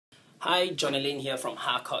Hi, Johnny Lin here from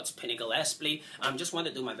Harcourt's Pinnacle Esply. Just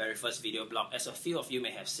wanted to do my very first video blog. As a few of you may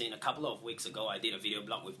have seen, a couple of weeks ago I did a video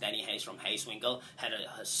blog with Danny Hayes from Hayeswinkle. Had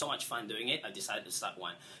so much fun doing it, I decided to start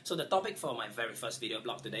one. So the topic for my very first video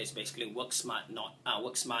blog today is basically work smarter, not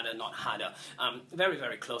harder. Very,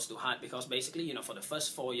 very close to heart because basically, for the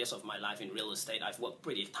first 4 years of my life in real estate, I've worked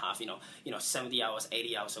pretty tough, 70 hours,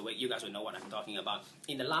 80 hours a week. You guys will know what I'm talking about.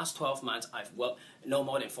 In the last 12 months, I've worked no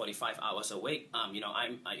more than 45 hours a week.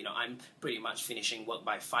 I'm pretty much finishing work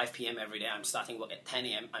by 5 p.m. every day. I'm starting work at 10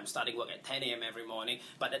 a.m. I'm starting work at 10 a.m. every morning.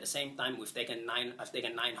 But at the same time, I've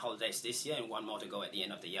taken 9 holidays this year and 1 more to go at the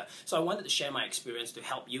end of the year. So I wanted to share my experience to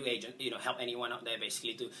help you help anyone out there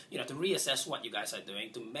basically to reassess what you guys are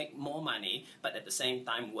doing to make more money, but at the same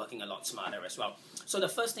time working a lot smarter as well. So the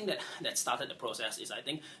first thing that started the process is I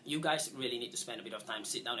think you guys really need to spend a bit of time,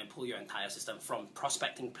 sit down and pull your entire system from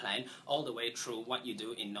prospecting plan all the way through what you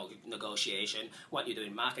do in negotiation, what you do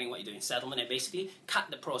in marketing, what you do in settlement, and basically cut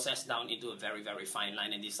the process down into a very, very fine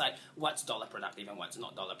line and decide what's dollar productive and what's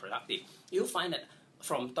not dollar productive. You'll find that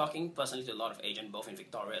from talking personally to a lot of agents, both in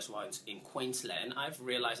Victoria as well as in Queensland, I've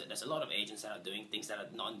realized that there's a lot of agents that are doing things that are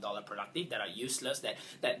non-dollar productive, that are useless,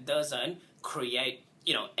 that doesn't create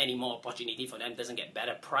any more opportunity for them, doesn't get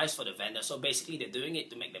better price for the vendor. So basically they're doing it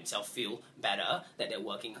to make themselves feel better, that they're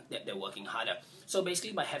working harder. So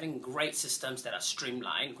basically by having great systems that are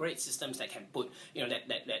streamlined, great systems that can put,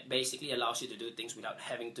 that basically allows you to do things without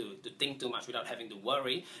having to think too much, without having to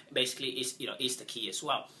worry, basically is the key as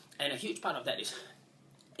well. And a huge part of that is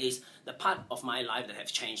the part of my life that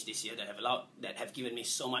have changed this year, that have given me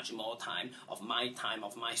so much more time, of my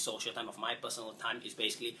social time, of my personal time, is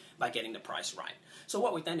basically by getting the price right. So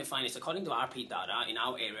what we tend to find is, according to RP data in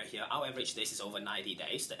our area here, our average days is over 90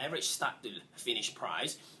 days. The average start to finish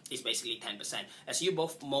price is basically 10%. As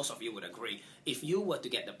most of you would agree, if you were to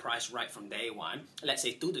get the price right from day one, let's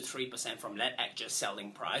say 2 to 3% from that actual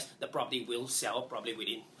selling price, the property will sell probably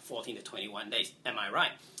within 14 to 21 days. Am I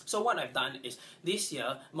right? So what I've done is this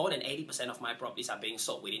year, more than 80% of my properties are being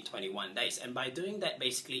sold within 21 days. And by doing that,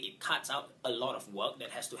 basically it cuts out a lot of work that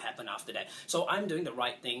has to happen after that. So I'm doing the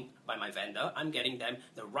right thing by my vendor. I'm getting them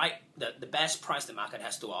the best price the market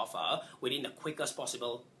has to offer within the quickest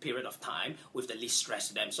possible period of time with the least stress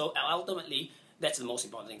to them. So ultimately, that's the most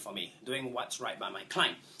important thing for me, doing what's right by my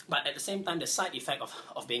client. But at the same time, the side effect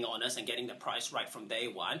of being honest and getting the price right from day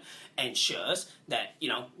one ensures that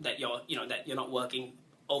that you're not working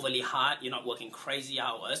overly hard, you're not working crazy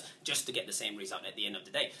hours just to get the same result at the end of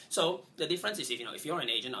the day. So the difference is if you're an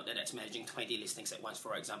agent out there that's managing 20 listings at once,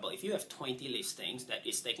 for example, if you have 20 listings that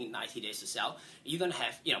is taking 90 days to sell, you're gonna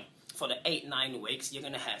have, for the 8-9 weeks, you're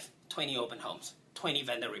gonna have 20 open homes, 20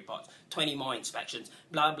 vendor reports, 20 more inspections,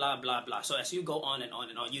 blah, blah, blah, blah. So as you go on and on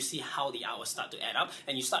and on, you see how the hours start to add up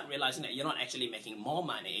and you start realizing that you're not actually making more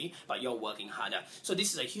money, but you're working harder. So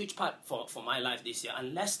this is a huge part for my life this year.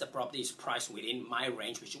 Unless the property is priced within my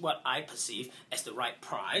range, which is what I perceive as the right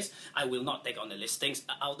price, I will not take on the listings.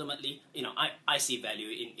 Ultimately, I see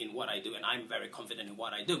value in what I do and I'm very confident in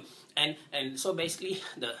what I do. And so basically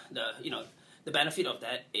the benefit of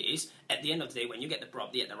that is, at the end of the day, when you get the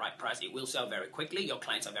property at the right price, it will sell very quickly. Your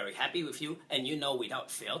clients are very happy with you, and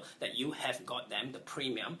without fail that you have got them the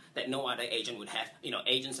premium that no other agent would have.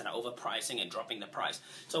 Agents that are overpricing and dropping the price.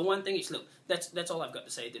 So one thing is, look, that's all I've got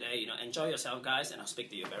to say today. Enjoy yourself, guys, and I'll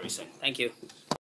speak to you very soon. Thank you.